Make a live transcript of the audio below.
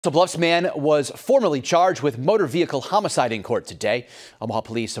Bluffs man was formally charged with motor vehicle homicide in court today. Omaha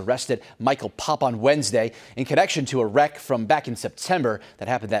police arrested Michael Popp on Wednesday in connection to a wreck from back in September that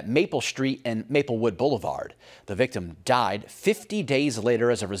happened at Maple Street and Maplewood Boulevard. The victim died 50 days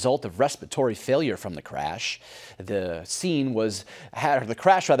later as a result of respiratory failure from the crash. The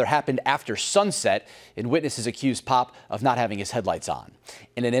crash happened after sunset, and witnesses accused Popp of not having his headlights on.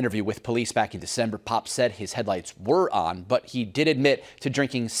 In an interview with police back in December, Popp said his headlights were on, but he did admit to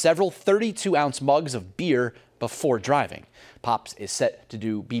drinking several 32-ounce mugs of beer before driving. Popp is set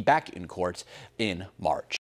to be back in court in March.